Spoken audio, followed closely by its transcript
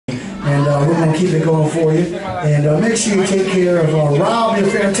we're going to keep it going for you. And make sure you take care of Rob, your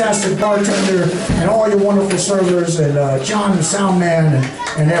fantastic bartender, and all your wonderful servers, and John, the sound man,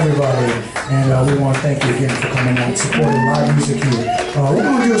 and everybody. And we want to thank you again for coming out and supporting live music here. We're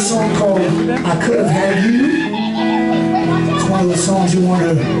going to do a song called I Could Have Had You. It's one of the songs you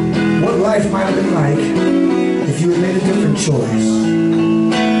wonder what life might have been like if you had made a different choice.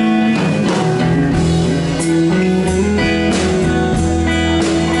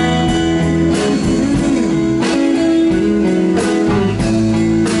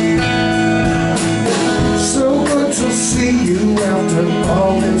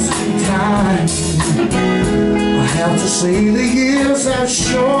 To say the years have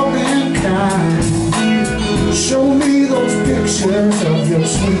sure been kind. Show me those pictures of your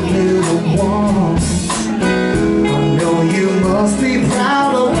sweet little ones. I know you must be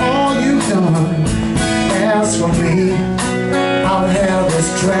proud of all you've done. As for me, I'll have this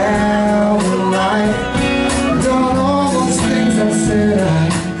travel life. Done all those things I said I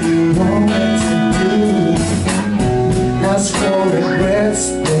wanted to do. As for regrets,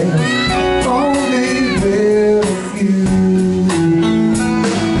 there's only with you.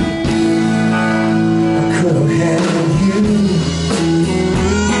 I could have had you.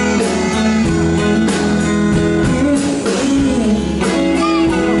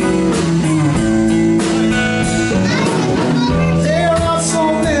 There are so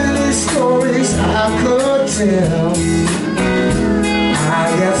many stories I could tell.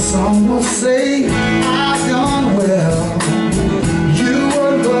 I guess some will say I've done well. You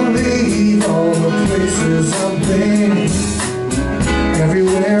would believe all the places I've been,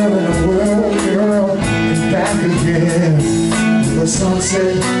 everywhere in the world, girl, and back again. The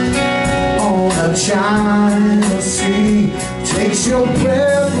sunset on a China sea takes your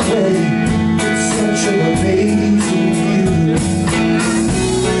breath away. It's such an amazing view.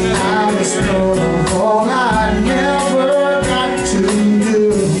 I just thought of all I never got to do.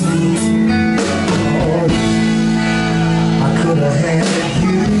 Oh, I could have had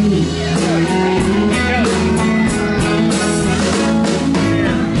you.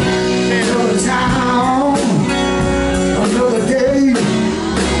 Another town, another day,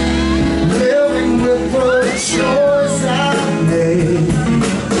 living with the choice I made.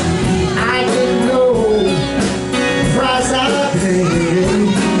 I didn't know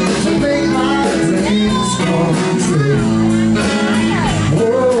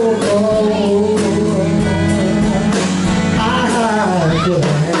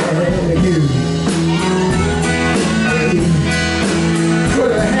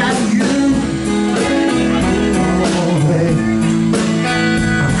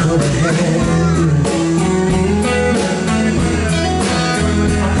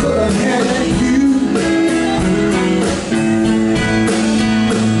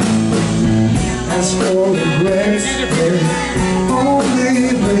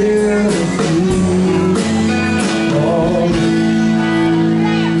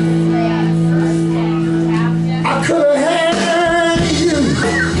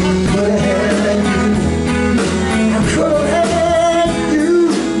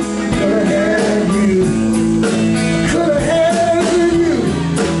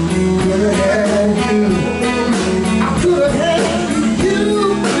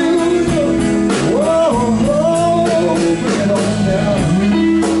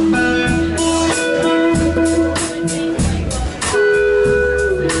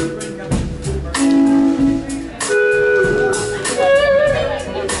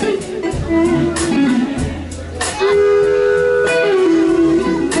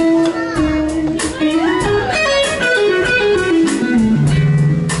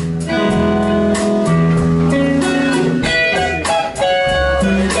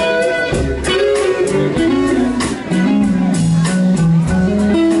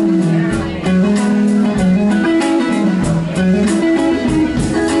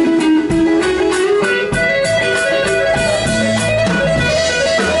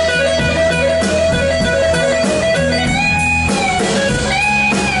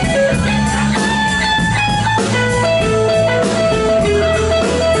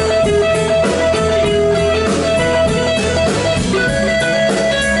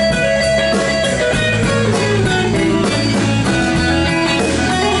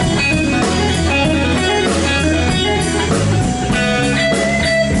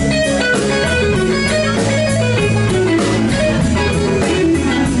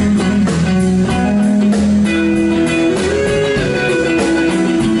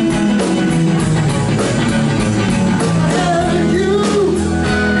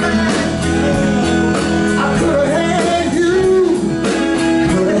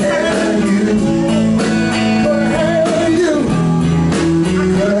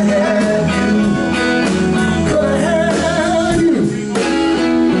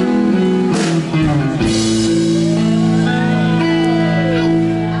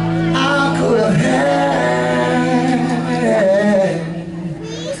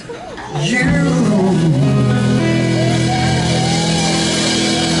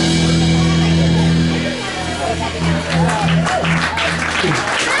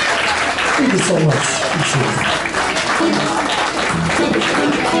Thank you so much. Appreciate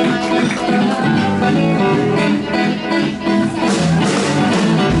it.